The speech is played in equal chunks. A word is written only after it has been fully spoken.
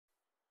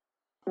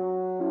I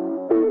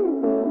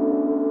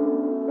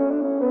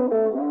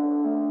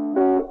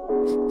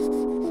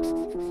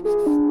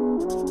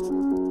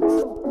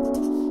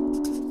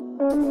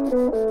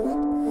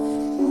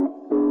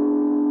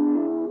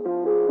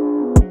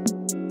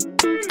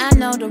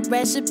know the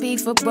recipe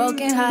for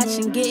broken hearts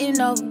and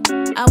getting over.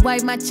 I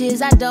wipe my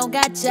tears, I don't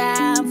got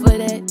time for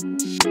that.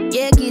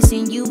 Yeah,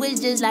 kissing you is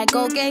just like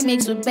cocaine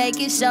mixed with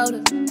baking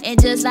soda.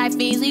 And just like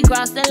fiends, we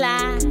crossed the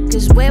line.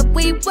 Cause where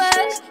we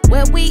was,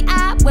 where we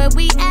are, where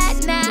we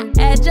at now.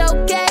 At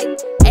your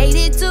gate,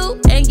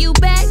 82, and you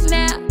back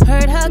now.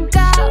 Heard her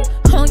call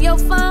on your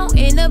phone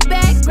in the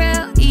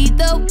background.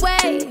 Either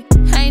way,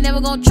 I ain't never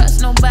gonna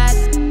trust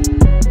nobody.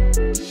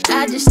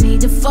 I just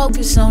need to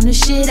focus on the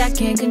shit I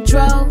can't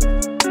control.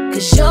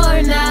 Cause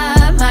you're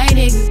not my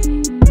nigga.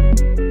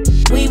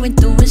 We went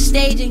through a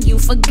stage and you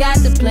forgot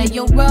to play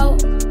your role.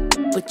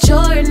 But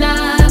you're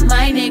not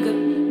my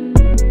nigga.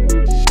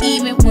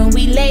 Even when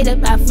we laid up,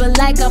 I feel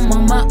like I'm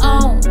on my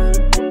own.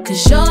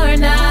 Cause you're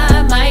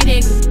not my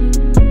nigga.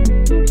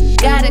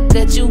 Gotta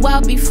cut you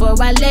out before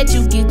I let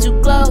you get too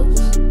close.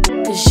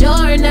 Cause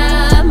you're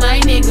not my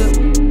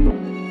nigga.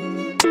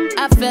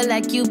 I feel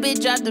like you been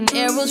dropped them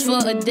arrows for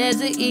a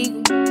desert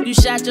eagle. You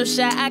shot your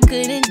shot, I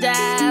couldn't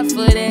die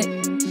for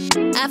that.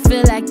 I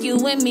feel like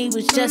you and me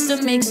was just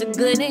a mix of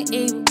good and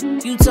evil.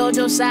 You told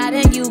your side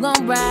and you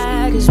gon'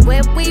 ride. Cause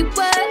where we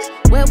was,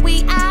 where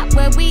we are,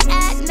 where we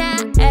at now.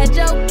 At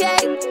your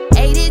gate,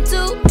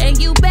 82,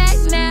 and you back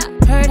now.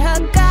 Heard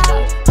her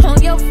call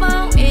on your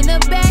phone in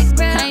the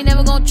background. I ain't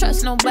never gon'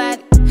 trust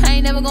nobody. I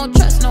ain't never gon'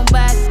 trust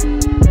nobody.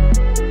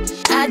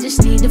 I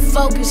just need to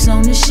focus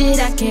on the shit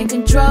I can't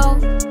control.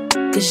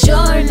 Cause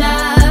you're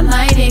not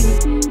my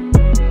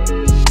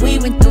nigga. We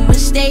went through a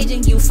stage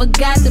and you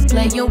forgot to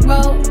play your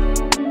role.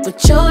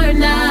 But you're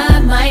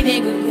not my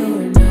nigga.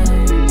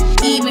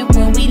 Even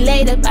when we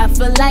laid up, I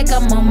feel like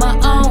I'm on my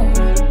own.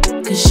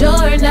 Cause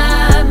you're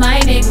not my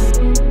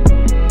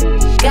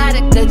nigga.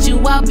 Gotta cut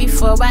you out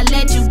before I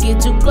let you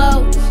get too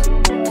close.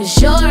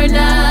 Cause you're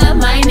not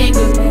my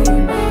nigga.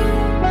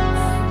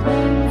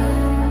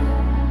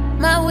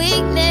 My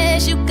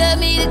weakness, you cut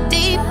me the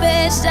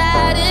deepest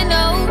side and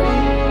know.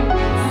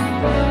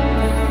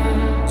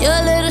 Your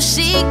little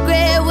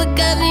secret would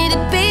cut me to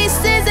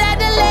pieces, had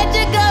to let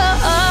you go.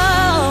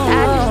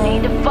 I just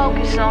need to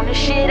focus on the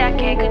shit I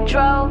can't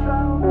control.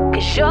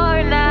 Cause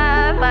you're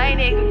not my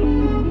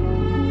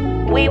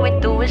nigga. We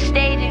went through a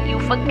stage and you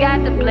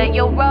forgot to play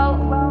your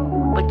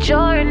role. But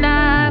you're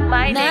not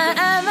my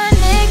nigga.